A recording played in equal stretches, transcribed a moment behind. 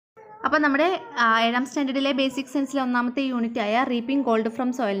അപ്പോൾ നമ്മുടെ 7ാം സ്റ്റാൻഡേർഡിലെ ബേസിക് സയൻസിലെ ഒന്നാമത്തെ യൂണിറ്റായ reaping gold from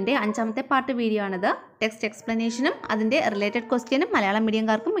സോയിലിൻ്റെ 5ാമത്തെ part video ആണിത്. ടെക്സ്റ്റ് എക്സ്പ്ലനേഷനും അതിൻ്റെ റിലേറ്റഡ് ക്വസ്റ്റ്യനും മലയാളം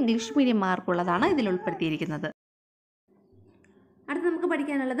മീഡിയംകാർക്കും ഇംഗ്ലീഷ് മീഡിയംകാർക്കുള്ളതാണ് ഇതിൽ ഉൾപ്പെടുത്തിയിരിക്കുന്നത്. അടുത്ത് നമുക്ക്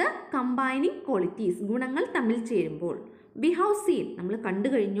പഠിക്കാനുള്ളത് കമ്പൈനിങ് ക്വാളിറ്റീസ്, ഗുണങ്ങൾ തമ്മിൽ ചേരുമ്പോൾ. വി ഹാവ് സീൻ, നമ്മൾ കണ്ടു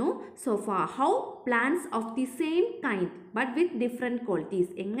കഴിഞ്ഞു. So far how plants of the same kind but with different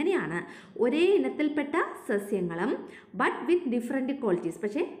qualities, എങ്ങനെയാണ് ഒരേ ഇനത്തിൽപ്പെട്ട സസ്യങ്ങളും ബട്ട് വിത്ത് ഡിഫറെൻറ്റ് ക്വാളിറ്റീസ്,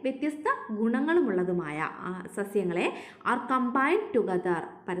 പക്ഷേ വ്യത്യസ്ത ഗുണങ്ങളുമുള്ളതുമായ സസ്യങ്ങളെ ആർ കമ്പൈൻഡ് ടുഗദർ,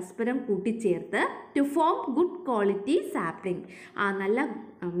 പരസ്പരം കൂട്ടിച്ചേർത്ത് to form good quality sapling, നല്ല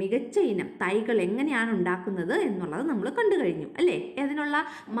മികച്ച ഇനം തൈകൾ എങ്ങനെയാണ് ഉണ്ടാക്കുന്നത് എന്നുള്ളത് നമ്മൾ കണ്ടു കഴിഞ്ഞു അല്ലേ. അതിനുള്ള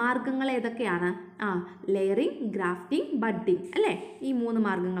മാർഗങ്ങൾ ഏതൊക്കെയാണ്? ലെയറിംഗ്, ഗ്രാഫ്റ്റിംഗ്, ബഡ്ഡിംഗ് അല്ലേ. ഈ 3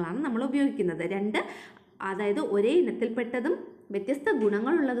 മാർഗങ്ങളാണ് നമ്മൾ ഉപയോഗിക്കുന്നത്. അതായത് ഒരേ ഇനത്തിൽപ്പെട്ടതും വ്യത്യസ്ത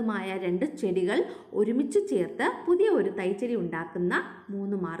ഗുണങ്ങളുള്ളതുമായ 2 ചെടികൾ ഒരുമിച്ച് ചേർത്ത് പുതിയ ഒരു തൈച്ചെടി ഉണ്ടാക്കുന്ന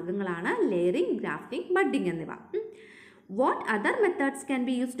 3 മാർഗങ്ങളാണ് ലെയറിംഗ്, ഗ്രാഫ്റ്റിംഗ്, ബഡ്ഡിംഗ് എന്നിവ. What other methods can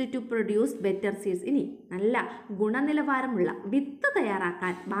be used to produce better seeds? ഇനി നല്ല ഗുണനിലവാരമുള്ള വിത്ത്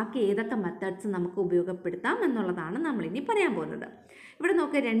തയ്യാറാക്കാൻ ബാക്കി ഏതൊക്കെ മെത്തേഡ്സ് നമുക്ക് ഉപയോഗപ്പെടുത്താം എന്നുള്ളതാണ് നമ്മളിനി പറയാൻ പോകുന്നത്. ഇവിടെ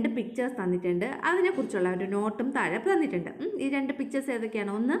നോക്ക്, 2 പിക്ചേഴ്സ് തന്നിട്ടുണ്ട്. അതിനെക്കുറിച്ചുള്ള ഒരു നോട്ടും താഴെ തന്നിട്ടുണ്ട്. ഈ 2 പിക്ചേഴ്സ്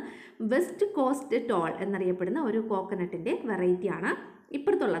ഏതൊക്കെയാണ്? ഒന്ന് വെസ്റ്റ് കോസ്റ്റ് ടോൾ എന്നറിയപ്പെടുന്ന ഒരു കോക്കനട്ടിൻ്റെ വെറൈറ്റിയാണ്.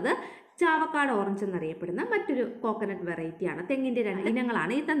 ഇപ്പുറത്തുള്ളത് ചാവക്കാട് ഓറഞ്ച് എന്നറിയപ്പെടുന്ന മറ്റൊരു കോക്കനട്ട് വെറൈറ്റിയാണ്. തെങ്ങിൻ്റെ 2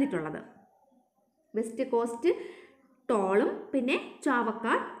 ഇനങ്ങളാണ് ഈ തന്നിട്ടുള്ളത്. വെസ്റ്റ് കോസ്റ്റ് ടോളും പിന്നെ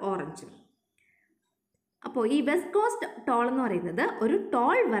ചാവക്കാട് ഓറഞ്ചും. അപ്പോൾ ഈ വെസ്റ്റ് കോസ്റ്റ് ടോൾ എന്ന് പറയുന്നത് ഒരു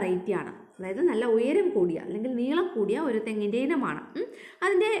ടോൾ വെറൈറ്റിയാണ്. അതായത് നല്ല ഉയരം കൂടിയ അല്ലെങ്കിൽ നീളം കൂടിയ ഒരു തെങ്ങിൻ്റെ ഇനമാണ്.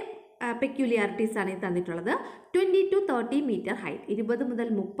 അതിൻ്റെ പെക്യുലിയാരിറ്റീസ് ആണ് ഈ തന്നിട്ടുള്ളത്. 20 to 30 മീറ്റർ ഹൈറ്റ്, 20 മുതൽ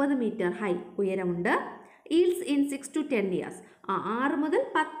 30 മീറ്റർ ഹൈ ഉയരമുണ്ട്. ഈൽഡ്സ് ഇൻ 6 to 10 years, 6 മുതൽ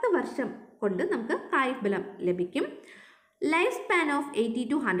 10 വർഷം കൊണ്ട് നമുക്ക് കായ്ഫലം ലഭിക്കും. Life span of 80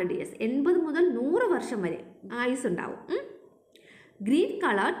 to 100 years, 80 മുതൽ 100 വർഷം വരെ ആയുസ് ഉണ്ടാവും. ഗ്രീൻ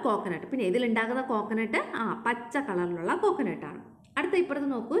കളേർഡ് കോക്കനട്ട്, പിന്നെ ഇതിലുണ്ടാകുന്ന കോക്കനട്ട് പച്ച കളറിലുള്ള കോക്കനട്ടാണ്. അടുത്ത ഇപ്പുറത്ത്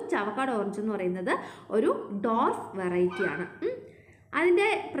നോക്കൂ, ചാവക്കാട് ഓറഞ്ച് എന്ന് പറയുന്നത് ഒരു ഡോർഫ് വെറൈറ്റിയാണ്. അതിൻ്റെ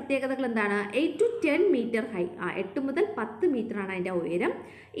പ്രത്യേകതകൾ എന്താണ്? 8 to 10 മീറ്റർ ഹൈ, 8 മുതൽ 10 മീറ്ററാണ് അതിൻ്റെ ഉയരം.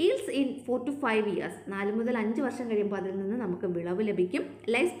 ഈൽഡ്സ് ഇൻ 4 to 5 years, 4 മുതൽ 5 വർഷം കഴിയുമ്പോൾ അതിൽ നിന്ന് നമുക്ക് വിളവ് ലഭിക്കും.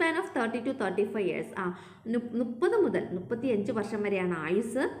 Life span of 30 to 35 years, 30 മുതൽ 35 വർഷം വരെയാണ്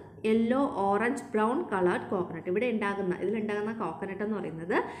ആയുസ്. Yellow, orange, brown coloured coconut, ഇതിലുണ്ടാകുന്ന coconut എന്ന്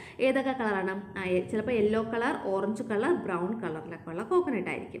പറയുന്നത് ഏതൊക്കെ കളറാണ്? ചിലപ്പോൾ yellow colour, orange colour, brown കളറിലൊക്കെ ഉള്ള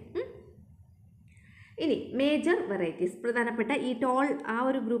കോക്കനട്ട് ആയിരിക്കും. ഇനി മേജർ വെറൈറ്റീസ്, പ്രധാനപ്പെട്ട ഈ ടോൾ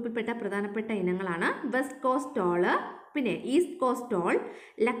ഒരു ഗ്രൂപ്പിൽപ്പെട്ട പ്രധാനപ്പെട്ട ഇനങ്ങളാണ് വെസ്റ്റ് കോസ്റ്റ് ടോള്, പിന്നെ east coast tall,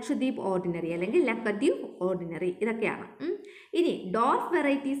 Lakshadweep ordinary അല്ലെങ്കിൽ ലക്ഷദ്വീപ് ഓർഡിനറി, ഇതൊക്കെയാണ്. ഇനി ഡോർഫ്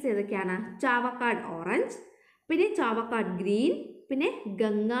വെറൈറ്റീസ് ഏതൊക്കെയാണ്? ചാവക്കാട് ഓറഞ്ച്, പിന്നെ ചാവക്കാട് ഗ്രീൻ, പിന്നെ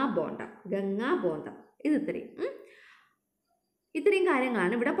ഗംഗാ ബോണ്ടം. ഇത്രയും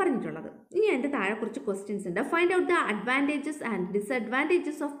കാര്യങ്ങളാണ് ഇവിടെ പറഞ്ഞിട്ടുള്ളത്. ഇനി എൻ്റെ താഴെ കുറച്ച് ക്വസ്റ്റ്യൻസ് ഉണ്ട്. Find out the advantages and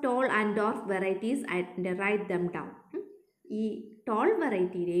disadvantages of tall and dwarf varieties and write them down. ഈ ടോൾ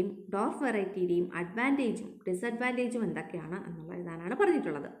വെറൈറ്റിയുടെയും ഡോർഫ് വെറൈറ്റിയുടെയും അഡ്വാൻറ്റേജും ഡിസഡ്വാൻറ്റേജും എന്തൊക്കെയാണ് എന്നുള്ള ഇതാണ്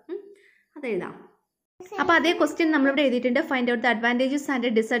പറഞ്ഞിട്ടുള്ളത്. അതെഴുതാം. അപ്പോൾ അതേ ക്വസ്റ്റ്യൻ നമ്മളിവിടെ എഴുതിയിട്ടുണ്ട്. Find out the advantages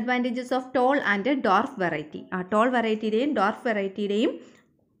and disadvantages of tall and dwarf variety. Toll വെറൈറ്റിയുടെയും dwarf വെറൈറ്റിയുടെയും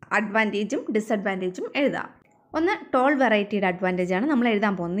അഡ്വാൻറ്റേജും ഡിസഡ്വാൻറ്റേജും എഴുതാം. ഒന്ന് ടോൾ വെറൈറ്റിയുടെ അഡ്വാൻറ്റേജ് ആണ് നമ്മൾ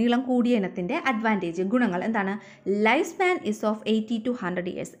എഴുതാൻ പോകുന്നത്. നീളം കൂടിയ ഇനത്തിൻ്റെ അഡ്വാൻറ്റേജ്, ഗുണങ്ങൾ എന്താണ്? Life span is of 80 to 100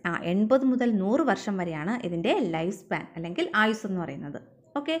 years, 80 മുതൽ 100 വർഷം വരെയാണ് ഇതിൻ്റെ ലൈഫ് സ്പാൻ അല്ലെങ്കിൽ ആയുസ് എന്ന് പറയുന്നത്.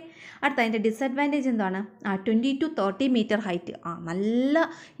 ഓക്കെ. അടുത്ത അതിൻ്റെ ഡിസഡ്വാൻറ്റേജ് എന്താണ്? 20 to 30 മീറ്റർ ഹൈറ്റ്, നല്ല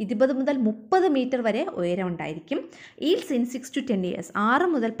 20 മുതൽ 30 മീറ്റർ വരെ ഉയരം ഉണ്ടായിരിക്കും. ഈൽഡ്സ് ഇൻ 6 to 10 years,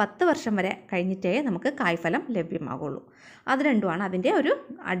 6 മുതൽ 10 വർഷം വരെ കഴിഞ്ഞിട്ടേ നമുക്ക് കായ്ഫലം ലഭ്യമാകുള്ളൂ. അത് രണ്ടുമാണ് അതിൻ്റെ ഒരു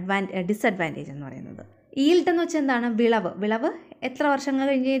ഡിസഡ്വാൻറ്റേജ് എന്ന് പറയുന്നത്. ഈൽഡ് എന്ന് വെച്ചാൽ എന്താണ്? വിളവ് എത്ര വർഷങ്ങൾ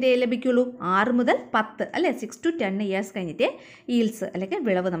കഴിഞ്ഞിട്ടേ ലഭിക്കുള്ളൂ? 6 മുതൽ 10 അല്ലേ, 6 to 10 years കഴിഞ്ഞിട്ടേ ഈൽഡ്സ് അല്ലെങ്കിൽ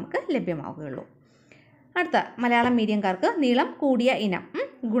വിളവ് നമുക്ക് ലഭ്യമാവുകയുള്ളൂ. അടുത്ത മലയാളം മീഡിയംകാർക്ക് നീളം കൂടിയ ഇനം.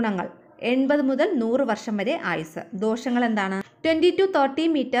 ഗുണങ്ങൾ 80 മുതൽ 100 വർഷം വരെ ആയുസ്. ദോഷങ്ങൾ എന്താണ്? 20 to 30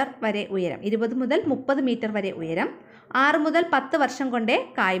 മീറ്റർ വരെ ഉയരം, 20 മുതൽ 30 മീറ്റർ വരെ ഉയരം. 6 മുതൽ 10 വർഷം കൊണ്ടേ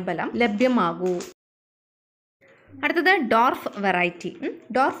കായ്ഫലം ലഭ്യമാകൂ. അടുത്തത് dwarf variety.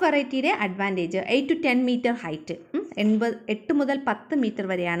 Dwarf വെറൈറ്റിയുടെ advantage 8 to 10 metre height, 8 മുതൽ 10 മീറ്റർ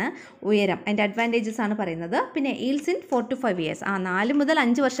വരെയാണ് ഉയരം. അതിൻ്റെ അഡ്വാൻറ്റേജസ് ആണ് പറയുന്നത്. പിന്നെ ഈൽഡ്സ് ഇൻ 4 to 5 years, 4 മുതൽ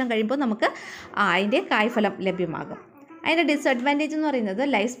 5 വർഷം കഴിയുമ്പോൾ നമുക്ക് അതിൻ്റെ കായ്ഫലം ലഭ്യമാകും. അതിൻ്റെ ഡിസഡ്വാൻറ്റേജ് എന്ന് പറയുന്നത്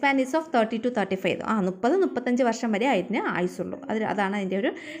life span is of 30 to 35, 30-35 വർഷം വരെ അതിന് ആയുസുള്ളൂ. അതാണ് അതിൻ്റെ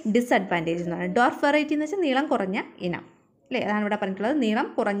ഒരു ഡിസഡ്വാൻറ്റേജ് എന്ന് പറയുന്നത്. ഡോർഫ് വെറൈറ്റി എന്ന് വെച്ചാൽ നീളം കുറഞ്ഞ ഇനം അല്ലേ, അതാണ് ഇവിടെ പറഞ്ഞിട്ടുള്ളത്. നീളം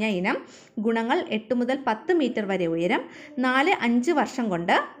കുറഞ്ഞ ഇനം. ഗുണങ്ങൾ 8 മുതൽ 10 മീറ്റർ വരെ ഉയരം, 4-5 വർഷം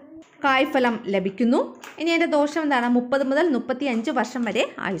കൊണ്ട് കായ്ഫലം ലഭിക്കുന്നു. ഇനി അതിൻ്റെ ദോഷം എന്താണ്? 30 മുതൽ 35 വർഷം വരെ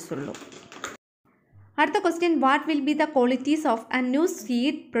ആയുസുള്ളൂ. അടുത്ത question, what will be the qualities of A new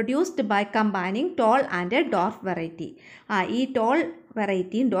seed produced by combining tall and dwarf variety? ഈ ടോൾ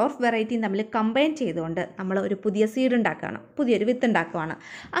വെറൈറ്റിയും ഡോർഫ് വെറൈറ്റിയും തമ്മിൽ കമ്പൈൻ ചെയ്തുകൊണ്ട് നമ്മൾ ഒരു പുതിയ സീഡ് ഉണ്ടാക്കുകയാണ്, പുതിയൊരു വിത്ത് ഉണ്ടാക്കുകയാണ്.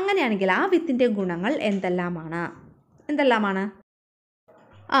 അങ്ങനെയാണെങ്കിൽ ആ വിത്തിൻ്റെ ഗുണങ്ങൾ എന്തെല്ലാമാണ്?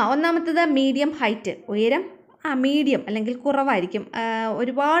 ഒന്നാമത്തേത് മീഡിയം ഹൈറ്റ്, ഉയരം മീഡിയം അല്ലെങ്കിൽ കുറവായിരിക്കും.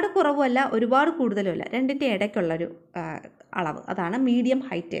 ഒരുപാട് കുറവുമല്ല, ഒരുപാട് കൂടുതലുമല്ല, രണ്ടിൻ്റെ ഇടയ്ക്കുള്ളൊരു അളവ്, അതാണ് medium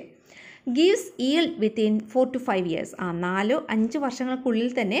height. Gives yield within 4 to 5 years, 4-5 വർഷങ്ങൾക്കുള്ളിൽ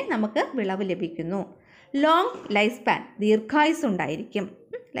തന്നെ നമുക്ക് വിളവ് ലഭിക്കുന്നു. ലോങ് ലൈഫ് സ്പാൻ, ദീർഘായുസ് ഉണ്ടായിരിക്കും,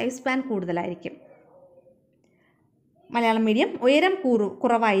 ലൈഫ് സ്പാൻ കൂടുതലായിരിക്കും. മലയാളം മീഡിയം. ഉയരം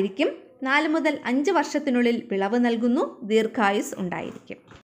കുറവായിരിക്കും, 4 മുതൽ 5 വർഷത്തിനുള്ളിൽ വിളവ് നൽകുന്നു, ദീർഘായുസ് ഉണ്ടായിരിക്കും.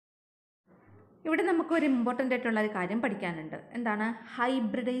 ഇവിടെ നമുക്ക് ഒരു ഇമ്പോർട്ടൻ്റ് ആയിട്ടുള്ള ഒരു കാര്യം പഠിക്കാനുണ്ട്. എന്താണ്?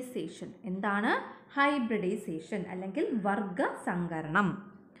 ഹൈബ്രിഡൈസേഷൻ. എന്താണ് ഹൈബ്രിഡൈസേഷൻ അല്ലെങ്കിൽ വർഗസങ്കരണം?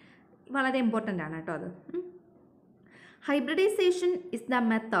 വളരെ ഇമ്പോർട്ടൻ്റ് ആണ് കേട്ടോ അത്. Hybridisation is the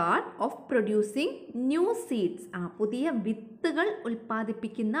method of producing new seeds. പുതിയ വിത്തുകൾ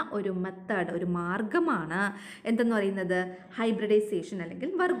ഉൽപ്പാദിപ്പിക്കുന്ന ഒരു മെത്തേഡ്, ഒരു മാർഗമാണ് എന്തെന്ന് പറയുന്നത്? ഹൈബ്രിഡൈസേഷൻ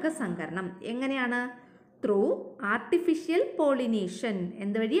അല്ലെങ്കിൽ വർഗസങ്കരണം. എങ്ങനെയാണ്? Through artificial pollination.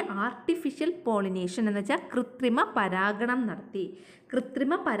 എന്തുവഴി? Artificial pollination എന്ന് വെച്ചാൽ കൃത്രിമ പരാഗണം നടത്തി.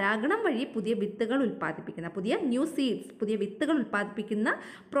 കൃത്രിമ പരാഗണം വഴി പുതിയ വിത്തുകൾ ഉൽപ്പാദിപ്പിക്കുന്ന, പുതിയ ന്യൂ സീഡ്സ്, പുതിയ വിത്തുകൾ ഉൽപ്പാദിപ്പിക്കുന്ന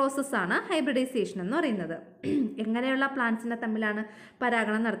പ്രോസസ്സാണ് ഹൈബ്രിഡൈസേഷൻ എന്ന് പറയുന്നത്. എങ്ങനെയുള്ള പ്ലാന്റ്സിനെ തമ്മിലാണ്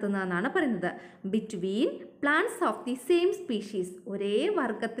പരാഗണം നടത്തുന്നതെന്നാണ് പറയുന്നത്. Between plants of the same species, ഒരേ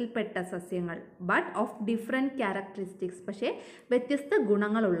വർഗത്തിൽപ്പെട്ട സസ്യങ്ങൾ, ബട്ട് ഓഫ് ഡിഫറെൻറ്റ് ക്യാരക്ടറിസ്റ്റിക്സ്, പക്ഷേ വ്യത്യസ്ത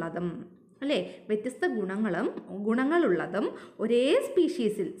ഗുണങ്ങളുള്ളതും, അല്ലേ? വ്യത്യസ്ത ഗുണങ്ങളുള്ളതും ഒരേ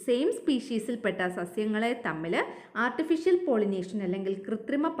സ്പീഷീസിൽ, സെയിം സ്പീഷീസിൽപ്പെട്ട സസ്യങ്ങളെ തമ്മിൽ ആർട്ടിഫിഷ്യൽ പോളിനേഷൻ അല്ലെങ്കിൽ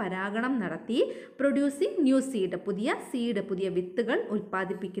കൃത്രിമ പരാഗണം നടത്തി പ്രൊഡ്യൂസിങ് ന്യൂ സീഡ്, പുതിയ വിത്തുകൾ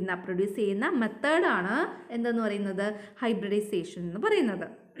ഉൽപ്പാദിപ്പിക്കുന്ന, പ്രൊഡ്യൂസ് ചെയ്യുന്ന മെത്തേഡാണ് എന്തെന്ന് പറയുന്നത്? ഹൈബ്രിഡൈസേഷൻ എന്ന് പറയുന്നത്.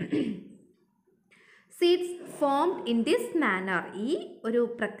 Seeds formed in this manor, ഈ ഒരു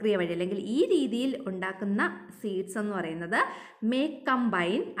പ്രക്രിയ വഴി അല്ലെങ്കിൽ ഈ രീതിയിൽ ഉണ്ടാക്കുന്ന സീഡ്സ് എന്ന് പറയുന്നത് may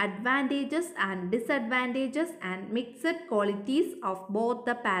combine advantages and disadvantages and mixed qualities of both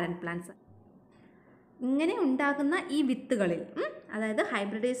the parent plants. ഇങ്ങനെ ഉണ്ടാകുന്ന ഈ വിത്തുകളിൽ, അതായത്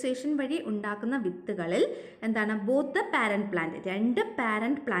ഹൈബ്രിഡൈസേഷൻ വഴി ഉണ്ടാക്കുന്ന വിത്തുകളിൽ എന്താണ്? ബോത്ത് ദ പാരന്റ് പ്ലാന്റ്, രണ്ട്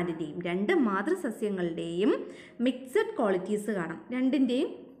പാരന്റ് പ്ലാന്റിൻ്റെയും, രണ്ട് മാതൃസസ്യങ്ങളുടെയും മിക്സഡ് ക്വാളിറ്റീസ് കാണും,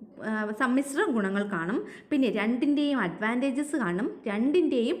 രണ്ടിൻ്റെയും സമ്മിശ്ര ഗുണങ്ങൾ കാണും. പിന്നെ രണ്ടിൻ്റെയും അഡ്വാൻറ്റേജസ് കാണും,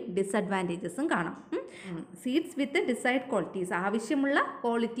 രണ്ടിൻ്റെയും ഡിസഡ്വാൻറ്റേജസും കാണും. സീഡ്സ് വിത്ത് ഡിസൈഡ് ക്വാളിറ്റീസ്, ആവശ്യമുള്ള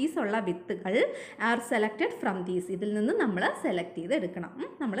ക്വാളിറ്റീസ് ഉള്ള വിത്തുകൾ ആർ സെലക്റ്റഡ് ഫ്രം ദീസ്, ഇതിൽ നിന്ന് നമ്മൾ സെലക്ട് ചെയ്ത് എടുക്കണം,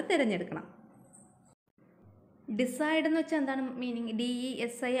 നമ്മൾ തിരഞ്ഞെടുക്കണം. ഡിസൈഡ് എന്ന് വെച്ചാൽ എന്താണ് മീനിങ്?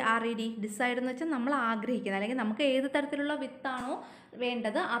 DESIRED. ഡിസൈഡ് എന്ന് വെച്ചാൽ നമ്മൾ ആഗ്രഹിക്കുന്നത്, അല്ലെങ്കിൽ നമുക്ക് ഏത് തരത്തിലുള്ള വിത്താണോ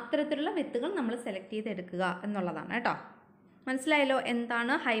വേണ്ടത് അത്തരത്തിലുള്ള വിത്തുകൾ നമ്മൾ സെലക്ട് ചെയ്ത് എടുക്കുക എന്നുള്ളതാണ് കേട്ടോ. മനസ്സിലായല്ലോ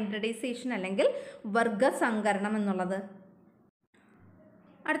എന്താണ് ഹൈബ്രിഡൈസേഷൻ അല്ലെങ്കിൽ വർഗസങ്കരണം എന്നുള്ളത്?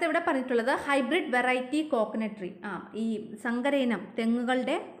 അടുത്ത ഇവിടെ പറഞ്ഞിട്ടുള്ളത് ഹൈബ്രിഡ് വെറൈറ്റി കോക്കനട്ട് ട്രീ. ഈ സങ്കരയിനം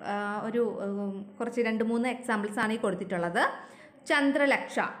തെങ്ങുകളുടെ ഒരു കുറച്ച് 2-3 എക്സാമ്പിൾസ് ആണ് ഈ കൊടുത്തിട്ടുള്ളത്.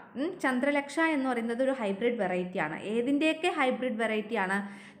 ചന്ദ്രലക്ഷ. ചന്ദ്രലക്ഷ എന്ന് പറയുന്നത് ഒരു ഹൈബ്രിഡ് വെറൈറ്റിയാണ്. ഏതിൻ്റെയൊക്കെ ഹൈബ്രിഡ് വെറൈറ്റിയാണ്?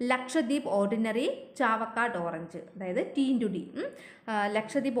 ലക്ഷദ്വീപ് ഓർഡിനറി, ചാവക്കാട് ഓറഞ്ച്, അതായത് T/D.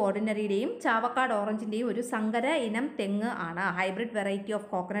 ലക്ഷദ്വീപ് ഓർഡിനറിയുടെയും ചാവക്കാട് ഓറഞ്ചിൻ്റെയും ഒരു സങ്കര ഇനം തെങ്ങ് ആണ്, hybrid variety of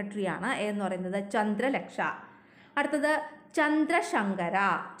coconut tree ആണ് എന്ന് പറയുന്നത് ചന്ദ്രലക്ഷ. അടുത്തത് ചന്ദ്രശങ്കര.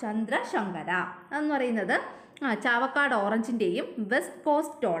 എന്ന് പറയുന്നത് ചാവക്കാട് ഓറഞ്ചിൻ്റെയും വെസ്റ്റ്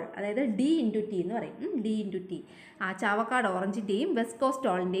കോസ്റ്റ് ടോൾ, അതായത് D/T എന്ന് പറയും, D/T. ചാവക്കാട് ഓറഞ്ചിൻ്റെയും വെസ്റ്റ് കോസ്റ്റ്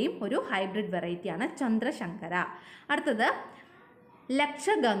ടോളിൻ്റെയും ഒരു ഹൈബ്രിഡ് വെറൈറ്റിയാണ് ചന്ദ്രശങ്കര. അടുത്തത്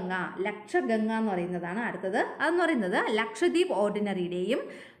ലക്ഷഗംഗ എന്ന് പറയുന്നതാണ് അടുത്തത്. അതെന്ന് പറയുന്നത് ലക്ഷദ്വീപ് ഓർഡിനറിയുടെയും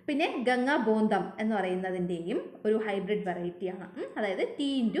പിന്നെ ഗംഗാ ബോന്തം എന്ന് പറയുന്നതിൻ്റെയും ഒരു ഹൈബ്രിഡ് വെറൈറ്റിയാണ്, അതായത്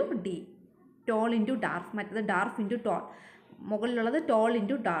T/D, ടോൾ ഇൻറ്റു ഡാർഫ്, മറ്റത് dwarf into toll, മുകളിലുള്ളത് toll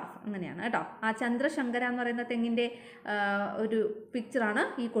into dwarf, അങ്ങനെയാണ് കേട്ടോ. ചന്ദ്രശങ്കര എന്ന് പറയുന്ന തെങ്ങിൻ്റെ ഒരു പിക്ചറാണ്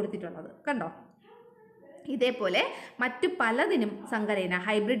ഈ കൊടുത്തിട്ടുള്ളത്, കണ്ടോ? ഇതേപോലെ മറ്റു പലതിനും സങ്കരയിന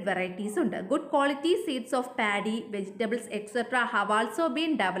ഹൈബ്രിഡ് വെറൈറ്റീസ് ഉണ്ട്. Good quality seeds of paddy, vegetables etcetera have also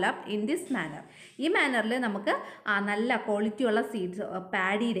been developed in this manor. ഈ മാനറിൽ നമുക്ക് നല്ല ക്വാളിറ്റിയുള്ള സീഡ്സ്,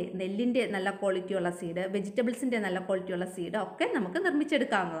 പാഡിയുടെ, നെല്ലിൻ്റെ നല്ല ക്വാളിറ്റിയുള്ള സീഡ്, വെജിറ്റബിൾസിൻ്റെ നല്ല ക്വാളിറ്റിയുള്ള സീഡ് ഒക്കെ നമുക്ക്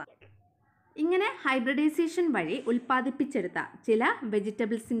നിർമ്മിച്ചെടുക്കാവുന്നതാണ്. ഇങ്ങനെ ഹൈബ്രിഡൈസേഷൻ വഴി ഉൽപ്പാദിപ്പിച്ചെടുത്ത ചില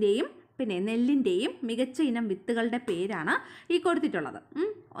വെജിറ്റബിൾസിൻ്റെയും പിന്നെ നെല്ലിൻ്റെയും മികച്ച ഇനം വിത്തുകളുടെ പേരാണ് ഈ കൊടുത്തിട്ടുള്ളത്.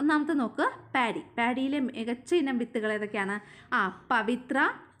 ഒന്നാമത്തെ നോക്കുക, പാഡിയിലെ മികച്ച ഇനം വിത്തുകൾ ഏതൊക്കെയാണ്? പവിത്ര,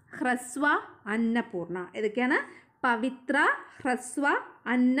 ഹ്രസ്വ, അന്നപൂർണ. ഏതൊക്കെയാണ്? പവിത്ര, ഹ്രസ്വ,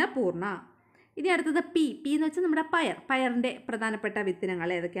 അന്നപൂർണ. ഇനി അടുത്തത് പി എന്ന് വെച്ചാൽ നമ്മുടെ പയറിൻ്റെ പ്രധാനപ്പെട്ട വിത്തിനങ്ങൾ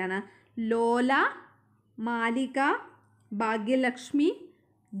ഏതൊക്കെയാണ്? ലോല, മാലിക, ഭാഗ്യലക്ഷ്മി,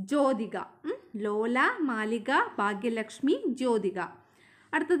 ജ്യോതിക. ലോല, മാലിക, ഭാഗ്യലക്ഷ്മി, ജ്യോതിക.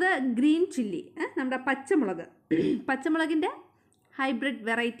 അടുത്തത് ഗ്രീൻ ചില്ലി, നമ്മുടെ പച്ചമുളകിൻ്റെ ഹൈബ്രിഡ്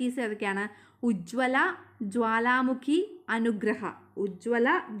വെറൈറ്റീസ് ഏതൊക്കെയാണ്? ഉജ്ജ്വല, ജ്വാലാമുഖി, അനുഗ്രഹ. ഉജ്ജ്വല,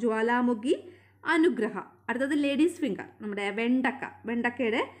 ജ്വാലാമുഖി, അനുഗ്രഹ. അടുത്തത് ലേഡീസ് ഫിംഗർ, നമ്മുടെ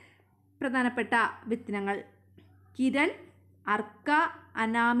വെണ്ടക്കയുടെ പ്രധാനപ്പെട്ട വിത്തിനങ്ങൾ കിരൺ, അർക്ക,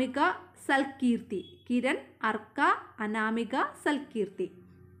 അനാമിക, സൽകീർത്തി. കിരൺ, അർക്ക, അനാമിക, സൽകീർത്തി.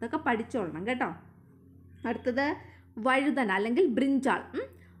 ഇതൊക്കെ പഠിച്ചോളണം കേട്ടോ. അടുത്തത് വഴുതന അല്ലെങ്കിൽ ബ്രിഞ്ചാൾ.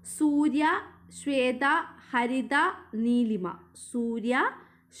 സൂര്യ, ശ്വേത, ഹരിത, നീലിമ. സൂര്യ,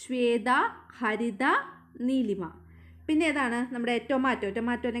 ശ്വേത, ഹരിത, നീലിമ. പിന്നെ ഏതാണ്? നമ്മുടെ ടൊമാറ്റോ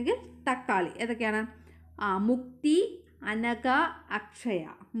അല്ലെങ്കിൽ തക്കാളി. ഏതൊക്കെയാണ്? മുക്തി, അനഘ, അക്ഷയ.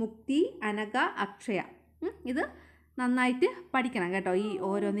 മുക്തി, അനഘ, അക്ഷയ. ഇത് നന്നായിട്ട് പഠിക്കണം കേട്ടോ, ഈ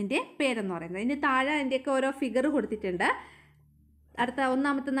ഓരോന്നിൻ്റെ പേരെന്ന് പറയുന്നത്. ഇതിന് താഴെ അതിൻ്റെയൊക്കെ ഓരോ ഫിഗർ കൊടുത്തിട്ടുണ്ട്. അടുത്ത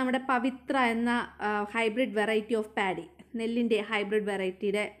ഒന്നാമത്തെ നമ്മുടെ പവിത്ര എന്ന ഹൈബ്രിഡ് വെറൈറ്റി ഓഫ് പാഡി, നെല്ലിൻ്റെ ഹൈബ്രിഡ്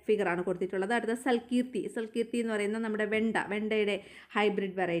വെറൈറ്റിയുടെ ഫിഗറാണ് കൊടുത്തിട്ടുള്ളത്. അടുത്ത സൽകീർത്തി എന്ന് പറയുന്ന നമ്മുടെ വെണ്ടയുടെ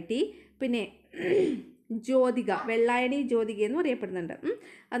ഹൈബ്രിഡ് വെറൈറ്റി. പിന്നെ ജ്യോതിക, വെള്ളായണി ജ്യോതിക എന്ന് അറിയപ്പെടുന്നുണ്ട്.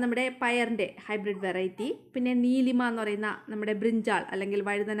 അത് നമ്മുടെ പയറിൻ്റെ ഹൈബ്രിഡ് വെറൈറ്റി. പിന്നെ നീലിമ എന്ന് പറയുന്ന നമ്മുടെ ബ്രിഞ്ചാൾ അല്ലെങ്കിൽ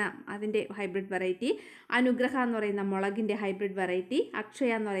വഴുതന, അതിൻ്റെ ഹൈബ്രിഡ് വെറൈറ്റി. അനുഗ്രഹ എന്ന് പറയുന്ന മുളകിൻ്റെ ഹൈബ്രിഡ് വെറൈറ്റി.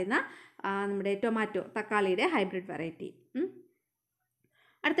 അക്ഷയ എന്ന് പറയുന്ന നമ്മുടെ ടൊമാറ്റോ, തക്കാളിയുടെ ഹൈബ്രിഡ് വെറൈറ്റി.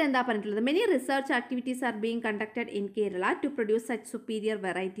 അടുത്ത എന്താ പറഞ്ഞിട്ടുള്ളത്? Many research activities are being conducted in Kerala to produce such superior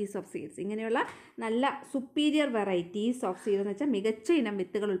varieties of seeds. ഇങ്ങനെയുള്ള നല്ല സുപ്പീരിയർ വെറൈറ്റീസ് ഓഫ് സീഡ് എന്ന് വെച്ചാൽ മികച്ച ഇനം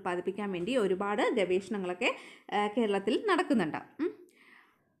വിത്തുകൾ ഉൽപ്പാദിപ്പിക്കാൻ വേണ്ടി ഒരുപാട് ഗവേഷണങ്ങളൊക്കെ കേരളത്തിൽ നടക്കുന്നുണ്ട്.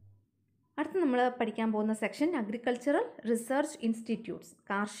 അടുത്ത് നമ്മൾ പഠിക്കാൻ പോകുന്ന സെക്ഷൻ അഗ്രികൾച്ചറൽ റിസർച്ച് ഇൻസ്റ്റിറ്റ്യൂട്ട്സ്,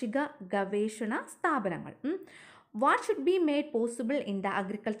 കാർഷിക ഗവേഷണ സ്ഥാപനങ്ങൾ. What should be made possible in the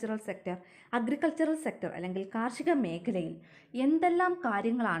agricultural sector അല്ലെങ്കിൽ കാർഷിക മേഖലയിൽ എന്തെല്ലാം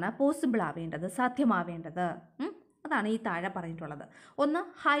കാര്യങ്ങളാണ് പോസിബിൾ ആവേണ്ടത്, സാധ്യമാവേണ്ടത്? അതാണ് ഈ താഴെ പറഞ്ഞിട്ടുള്ളത്. ഒന്ന്,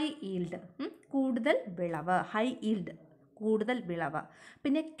 ഹൈ ഈൽഡ്, കൂടുതൽ വിളവ്.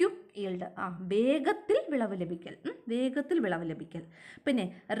 പിന്നെ ക്വിക്ക് ഈൽഡ്, വേഗത്തിൽ വിളവ് ലഭിക്കൽ. പിന്നെ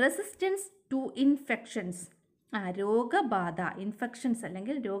റെസിസ്റ്റൻസ് ടു ഇൻഫെക്ഷൻസ്, രോഗബാധ, ഇൻഫെക്ഷൻസ്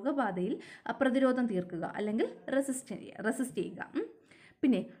അല്ലെങ്കിൽ രോഗബാധയിൽ പ്രതിരോധം തീർക്കുക അല്ലെങ്കിൽ റെസിസ്റ്റ് ചെയ്യുക.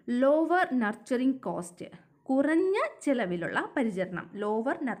 പിന്നെ ലോവർ നർച്ചറിങ് കോസ്റ്റ്, കുറഞ്ഞ ചിലവിലുള്ള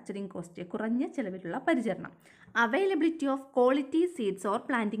പരിചരണം. Availability of quality seeds or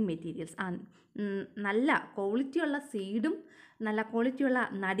planting materials, നല്ല ക്വാളിറ്റിയുള്ള സീഡും നല്ല ക്വാളിറ്റിയുള്ള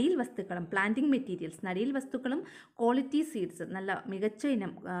നടീൽ വസ്തുക്കളും, പ്ലാന്റിംഗ് മെറ്റീരിയൽസ്, നടീൽ വസ്തുക്കളും, ക്വാളിറ്റി സീഡ്സ്, നല്ല മികച്ച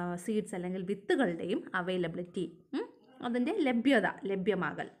ഇനം സീഡ്സ് അല്ലെങ്കിൽ വിത്തുകളുടെയും അവൈലബിലിറ്റി, അതിൻ്റെ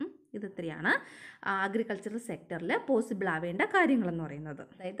ലഭ്യമാകൽ. ഇത്രയാണ് അഗ്രികൾച്ചറൽ സെക്ടറിൽ പോസിബിൾ ആവേണ്ട കാര്യങ്ങളെന്ന് പറയുന്നത്.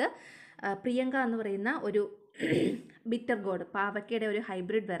 അതായത് പ്രിയങ്ക എന്ന് പറയുന്ന ഒരു ബിറ്റർ ഗോഡ്, പാവയ്ക്കയുടെ ഒരു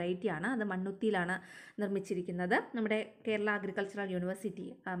ഹൈബ്രിഡ് വെറൈറ്റിയാണ്. അത് മണ്ണുത്തിയിലാണ് നിർമ്മിച്ചിരിക്കുന്നത്. നമ്മുടെ കേരള അഗ്രികൾച്ചറൽ യൂണിവേഴ്സിറ്റി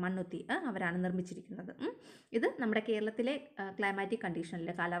മണ്ണുത്തി അവരാണ് നിർമ്മിച്ചിരിക്കുന്നത്. ഇത് നമ്മുടെ കേരളത്തിലെ ക്ലൈമാറ്റിക്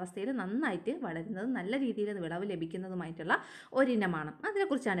കണ്ടീഷനിലെ കാലാവസ്ഥയിൽ നന്നായിട്ട് വളരുന്നത്, നല്ല രീതിയിൽ വിളവ് ലഭിക്കുന്നതുമായിട്ടുള്ള ഒരിനമാണ്.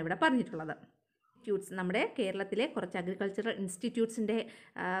 അതിനെക്കുറിച്ചാണ് ഇവിടെ പറഞ്ഞിട്ടുള്ളത്. നമ്മുടെ കേരളത്തിലെ കുറച്ച് അഗ്രികൾച്ചറൽ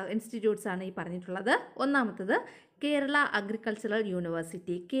ഇൻസ്റ്റിറ്റ്യൂട്ട്സാണ് ഈ പറഞ്ഞിട്ടുള്ളത്. ഒന്നാമത്തത് Kerala agricultural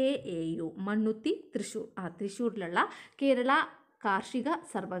university, KAU, Mannuthy, തൃശ്ശൂരിലുള്ള Kerala കാർഷിക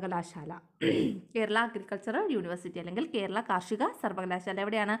സർവകലാശാല. കേരള അഗ്രികൾച്ചറൽ യൂണിവേഴ്സിറ്റി അല്ലെങ്കിൽ കേരള കാർഷിക സർവകലാശാല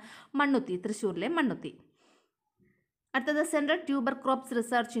എവിടെയാണ്? മണ്ണുത്തി, തൃശ്ശൂരിലെ മണ്ണുത്തി. അടുത്തത് central tuber crops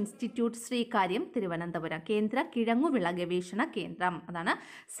research institute, Sreekaryam, Thiruvananthapuram. കേന്ദ്ര കിഴങ്ങുവിള ഗവേഷണ കേന്ദ്രം, അതാണ്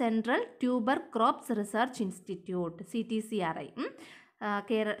central tuber crops research institute, CTCRI.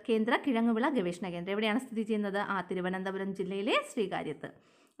 കേന്ദ്ര കിഴങ്ങുവിള ഗവേഷണ കേന്ദ്രം എവിടെയാണ് സ്ഥിതി ചെയ്യുന്നത്? തിരുവനന്തപുരം ജില്ലയിലെ ശ്രീകാര്യത്ത്.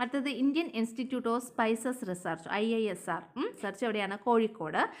 അടുത്തത് Indian institute of spices research, IISR research എവിടെയാണ്?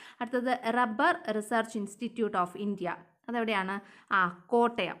 കോഴിക്കോട്. അടുത്തത് rubber research institute of India, അതെവിടെയാണ്?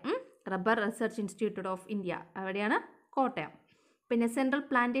 Kottayam. Rubber research institute of India എവിടെയാണ്? കോട്ടയം. പിന്നെ central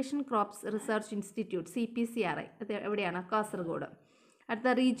plantation crops research institute, CPCRI, അത് എവിടെയാണ്? കാസർഗോഡ്. അടുത്ത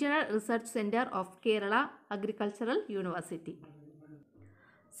regional research centre of Kerala agricultural university.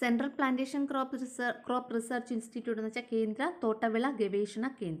 Central plantation crop research institute എന്ന് വെച്ചാൽ കേന്ദ്ര തോട്ടവിള ഗവേഷണ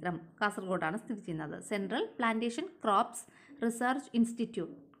കേന്ദ്രം, കാസർഗോഡാണ് സ്ഥിതി ചെയ്യുന്നത്. Central plantation crops research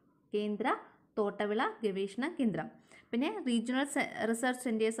institute, കേന്ദ്ര തോട്ടവിള ഗവേഷണ കേന്ദ്രം. പിന്നെ regional research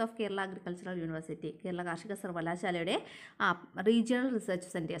centres of Kerala agricultural university, Kerala കാർഷിക സർവകലാശാലയുടെ റീജിയണൽ റിസർച്ച്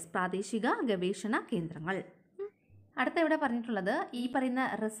സെൻറ്റേഴ്സ്, പ്രാദേശിക ഗവേഷണ കേന്ദ്രങ്ങൾ. അടുത്ത ഇവിടെ പറഞ്ഞിട്ടുള്ളത് ഈ പറയുന്ന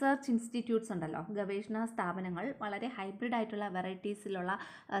റിസർച്ച് ഇൻസ്റ്റിറ്റ്യൂട്ട്സ് ഉണ്ടല്ലോ, ഗവേഷണ സ്ഥാപനങ്ങൾ വളരെ ഹൈബ്രിഡ് ആയിട്ടുള്ള വെറൈറ്റീസിലുള്ള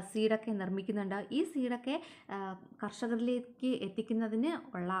സീഡൊക്കെ നിർമ്മിക്കുന്നുണ്ട്. ഈ സീഡൊക്കെ കർഷകരിലേക്ക് എത്തിക്കുന്നതിന്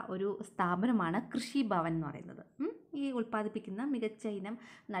ഉള്ള ഒരു സ്ഥാപനമാണ് കൃഷി ഭവൻ എന്ന് പറയുന്നത്. ഈ ഉൽപ്പാദിപ്പിക്കുന്ന മികച്ച ഇനം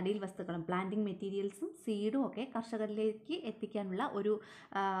നടീൽ വസ്തുക്കളും പ്ലാന്റിംഗ് മെറ്റീരിയൽസും സീഡും ഒക്കെ കർഷകരിലേക്ക് എത്തിക്കാനുള്ള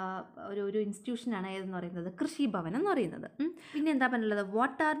ഒരു ഇൻസ്റ്റിറ്റ്യൂഷനാണ് ഏതെന്ന് പറയുന്നത് കൃഷി ഭവൻ എന്ന് പറയുന്നത്. പിന്നെ എന്താ പറയുന്നത്,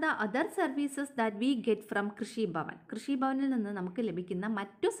 what are the other services that we get from കൃഷി ഭവൻ? കൃഷി ഭവനിൽ നിന്ന് നമുക്ക് ലഭിക്കുന്ന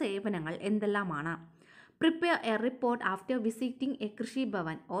മറ്റു സേവനങ്ങൾ എന്തെല്ലാമാണ്? Prepare a report after visiting a കൃഷി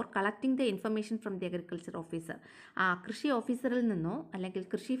Bhavan or collecting the information from the agriculture officer. കൃഷി ഓഫീസറിൽ നിന്നോ അല്ലെങ്കിൽ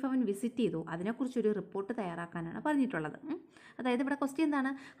കൃഷി ഭവൻ വിസിറ്റ് ചെയ്തോ അതിനെക്കുറിച്ചൊരു റിപ്പോർട്ട് തയ്യാറാക്കാനാണ് പറഞ്ഞിട്ടുള്ളത്. അതായത് ഇവിടെ ക്വസ്റ്റ്യൻ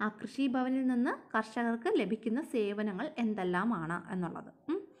എന്താണ്, കൃഷി ഭവനിൽ നിന്ന് കർഷകർക്ക് ലഭിക്കുന്ന സേവനങ്ങൾ എന്തെല്ലാമാണ് എന്നുള്ളത്.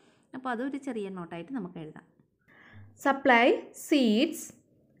 അപ്പോൾ അതൊരു ചെറിയ നോട്ടായിട്ട് നമുക്ക് എഴുതാം. Supply seeds,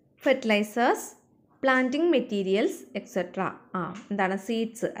 fertilisers, planting materials etcetera. എന്താണ്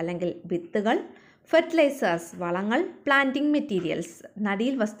സീഡ്സ് അല്ലെങ്കിൽ വിത്തുകൾ, ഫെർട്ടിലൈസേഴ്സ് വളങ്ങൾ, പ്ലാന്റിംഗ് മെറ്റീരിയൽസ്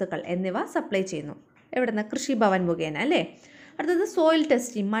നടീൽ വസ്തുക്കൾ എന്നിവ സപ്ലൈ ചെയ്യുന്നു. എവിടുന്ന്? കൃഷി ഭവൻ മുഖേന അല്ലേ. അടുത്തത് സോയിൽ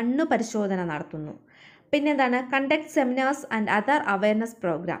ടെസ്റ്റിംഗ്, മണ്ണ് പരിശോധന നടത്തുന്നു. പിന്നെന്താണ്? Conduct seminars and other awareness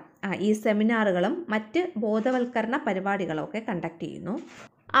programme. ഈ സെമിനാറുകളും മറ്റ് ബോധവൽക്കരണ പരിപാടികളും ഒക്കെ കണ്ടക്ട് ചെയ്യുന്നു.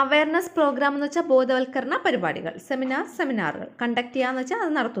 അവയർനെസ് പ്രോഗ്രാം എന്ന് വെച്ചാൽ ബോധവൽക്കരണ പരിപാടികൾ, സെമിനാറുകൾ കണ്ടക്ട് ചെയ്യാന്ന് വെച്ചാൽ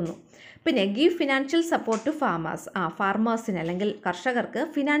അത് നടത്തുന്നു. പിന്നെ give financial support to farmers. ഫാർമേഴ്സിന് അല്ലെങ്കിൽ കർഷകർക്ക്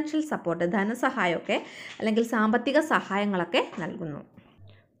ഫിനാൻഷ്യൽ സപ്പോർട്ട്, ധനസഹായമൊക്കെ അല്ലെങ്കിൽ സാമ്പത്തിക സഹായങ്ങളൊക്കെ നൽകുന്നു.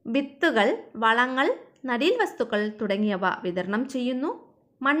 വിത്തുകൾ, വളങ്ങൾ, നടീൽ വസ്തുക്കൾ തുടങ്ങിയവ വിതരണം ചെയ്യുന്നു.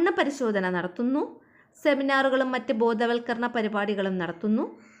 മണ്ണ് പരിശോധന നടത്തുന്നു. സെമിനാറുകളും മറ്റ് ബോധവൽക്കരണ പരിപാടികളും നടത്തുന്നു.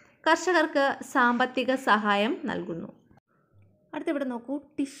 കർഷകർക്ക് സാമ്പത്തിക സഹായം നൽകുന്നു. അടുത്തിവിടെ നോക്കൂ,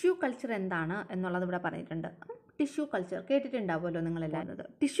 ടിഷ്യൂ കൾച്ചർ എന്താണ് എന്നുള്ളത് ഇവിടെ പറഞ്ഞിട്ടുണ്ട്. ടിഷ്യൂ കൾച്ചർ കേട്ടിട്ടുണ്ടാവുമല്ലോ നിങ്ങളെല്ലാവരും.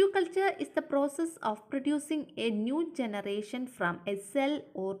 Tissue culture is the process of producing A new generation from A cell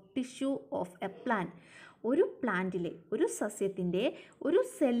or tissue of A plant. ഒരു പ്ലാന്റിലെ, ഒരു സസ്യത്തിൻ്റെ ഒരു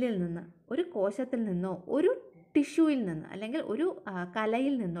സെല്ലിൽ നിന്ന്, ഒരു കോശത്തിൽ നിന്നോ, ഒരു ടിഷ്യൂയിൽ നിന്ന് അല്ലെങ്കിൽ ഒരു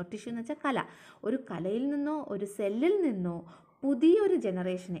കലയിൽ നിന്നോ, ടിഷ്യൂ എന്ന് വെച്ചാൽ കല, ഒരു കലയിൽ നിന്നോ ഒരു സെല്ലിൽ നിന്നോ പുതിയൊരു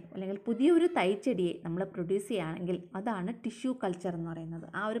ജനറേഷനെ അല്ലെങ്കിൽ പുതിയൊരു തൈച്ചെടിയെ നമ്മൾ പ്രൊഡ്യൂസ് ചെയ്യുകയാണെങ്കിൽ അതാണ് ടിഷ്യൂ കൾച്ചർ എന്ന് പറയുന്നത്.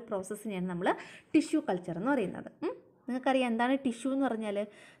 ആ ഒരു പ്രോസസ്സിനെയാണ് നമ്മൾ ടിഷ്യൂ കൾച്ചർ എന്ന് പറയുന്നത്. നിങ്ങൾക്കറിയാം എന്താണ് ടിഷ്യൂ എന്ന് പറഞ്ഞാൽ?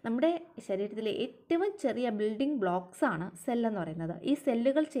 നമ്മുടെ ശരീരത്തിലെ ഏറ്റവും ചെറിയ ബിൽഡിംഗ് ബ്ലോക്സ് ആണ് സെല്ലെന്ന് പറയുന്നത്. ഈ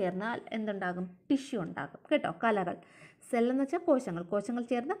സെല്ലുകൾ ചേർന്നാൽ എന്തുണ്ടാകും? ടിഷ്യൂ ഉണ്ടാകും കേട്ടോ, കലകൾ. സെല്ലെന്ന് വെച്ചാൽ കോശങ്ങൾ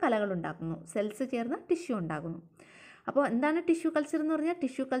ചേർന്ന് കലകൾ ഉണ്ടാക്കുന്നു. സെൽസ് ചേർന്ന് ടിഷ്യൂ ഉണ്ടാകുന്നു. അപ്പോൾ എന്താണ് ടിഷ്യൂ കൾച്ചർ എന്ന് പറഞ്ഞാൽ?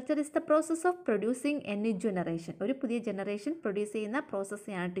 Tissue culture is the process of producing A new generation. ഒരു പുതിയ ജനറേഷൻ പ്രൊഡ്യൂസ് ചെയ്യുന്ന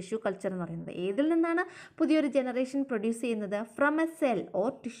പ്രോസസ്സിനെയാണ് ടിഷ്യൂ കൾച്ചർ എന്ന് പറയുന്നത്. ഏതിൽ നിന്നാണ് പുതിയൊരു ജനറേഷൻ പ്രൊഡ്യൂസ് ചെയ്യുന്നത്? From A cell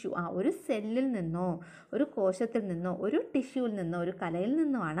or tissue. ഒരു സെല്ലിൽ നിന്നോ, ഒരു കോശത്തിൽ നിന്നോ, ഒരു ടിഷ്യൂവിൽ നിന്നോ, ഒരു കലയിൽ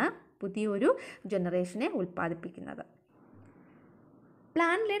നിന്നുമാണ് പുതിയൊരു ജനറേഷനെ ഉൽപ്പാദിപ്പിക്കുന്നത്.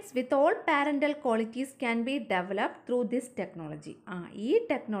 Plantlets with all parental qualities can be developed through this technology. ഈ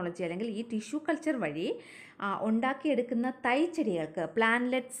ടെക്നോളജി അല്ലെങ്കിൽ ഈ ടിഷ്യൂ കൾച്ചർ വഴി ഉണ്ടാക്കിയെടുക്കുന്ന തൈച്ചെടികൾക്ക്,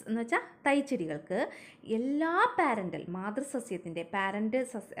 പ്ലാന്റ്ലെറ്റ്സ് എന്ന് വെച്ചാൽ തൈച്ചെടികൾക്ക് എല്ലാ പാരൻ്റൽ, മാതൃസസ്യത്തിൻ്റെ,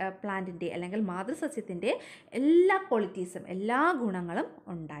 പ്ലാന്റിൻ്റെ അല്ലെങ്കിൽ മാതൃസസ്യത്തിൻ്റെ എല്ലാ ക്വാളിറ്റീസും, എല്ലാ ഗുണങ്ങളും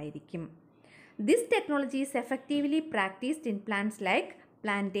ഉണ്ടായിരിക്കും. This technology is effectively practised in plants like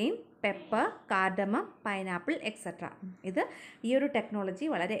plantain, pepper, cardamom, pineapple etcetera. ഈ ഒരു ടെക്നോളജി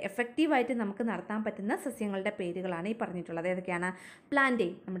വളരെ എഫക്റ്റീവായിട്ട് നമുക്ക് നടത്താൻ പറ്റുന്ന സസ്യങ്ങളുടെ പേരുകളാണ് ഈ പറഞ്ഞിട്ടുള്ളത്. ഏതൊക്കെയാണ്?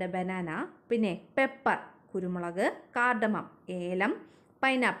 പ്ലാന്റെയിൻ നമ്മുടെ ബനാന, പിന്നെ പെപ്പർ കുരുമുളക്, കാർഡമം ഏലം,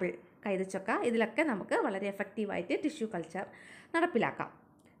 പൈനാപ്പിൾ കൈതച്ചക്ക. ഇതിലൊക്കെ നമുക്ക് വളരെ എഫക്റ്റീവായിട്ട് ടിഷ്യൂ കൾച്ചർ നടപ്പിലാക്കാം.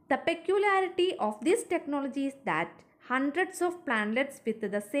 The peculiarity of this technology is that hundreds of plantlets with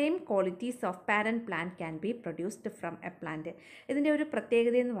the same qualities of parent plant can be produced from a plant. ഇതിൻ്റെ ഒരു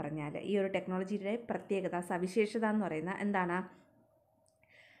പ്രത്യേകത എന്ന് പറഞ്ഞാൽ, ഈ ഒരു ടെക്നോളജിയുടെ പ്രത്യേകത, സവിശേഷത എന്ന് പറയുന്നത് എന്താണ്?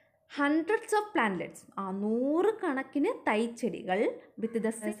 ഹൺഡ്രഡ്സ് ഓഫ് പ്ലാന്റ്ലെറ്റ്സ്, 100 കണക്കിന് തൈച്ചെടികൾ with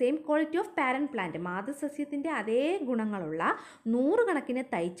the same quality of parent plant, മാതൃസസ്യത്തിൻ്റെ അതേ ഗുണങ്ങളുള്ള 100 കണക്കിന്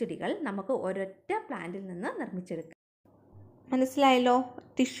തൈച്ചെടികൾ നമുക്ക് ഒരൊറ്റ പ്ലാന്റിൽ നിന്ന് നിർമ്മിച്ചെടുക്കാം. മനസ്സിലായല്ലോ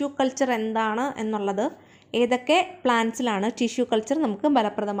ടിഷ്യൂ കൾച്ചർ എന്താണ് എന്നുള്ളത്? ഏതൊക്കെ പ്ലാന്റ്സിലാണ് ടിഷ്യൂ കൾച്ചർ നമുക്ക്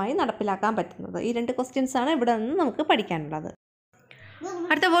ഫലപ്രദമായി നടപ്പിലാക്കാൻ പറ്റുന്നത്? ഈ 2 ക്വസ്റ്റ്യൻസ് ആണ് ഇവിടെ നിന്ന് നമുക്ക് പഠിക്കാനുള്ളത്.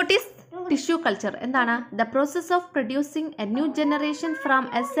 അടുത്ത, വാട്ട് ഈസ് ടിഷ്യൂ കൾച്ചർ? എന്താണ്? The process of producing A new generation from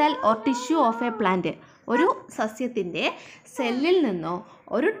A cell or tissue of A plant. ഒരു സസ്യത്തിൻ്റെ സെല്ലിൽ നിന്നോ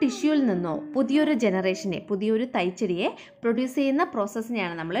ഒരു ടിഷ്യൂവിൽ നിന്നോ പുതിയൊരു ജനറേഷനെ, പുതിയൊരു തൈച്ചെടിയെ പ്രൊഡ്യൂസ് ചെയ്യുന്ന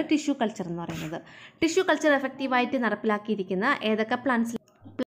പ്രോസസ്സിനെയാണ് നമ്മൾ ടിഷ്യൂ കൾച്ചർ എന്ന് പറയുന്നത്. ടിഷ്യൂ കൾച്ചർ എഫക്റ്റീവായിട്ട് നടപ്പിലാക്കിയിരിക്കുന്ന ഏതൊക്കെ പ്ലാന്റ്സ്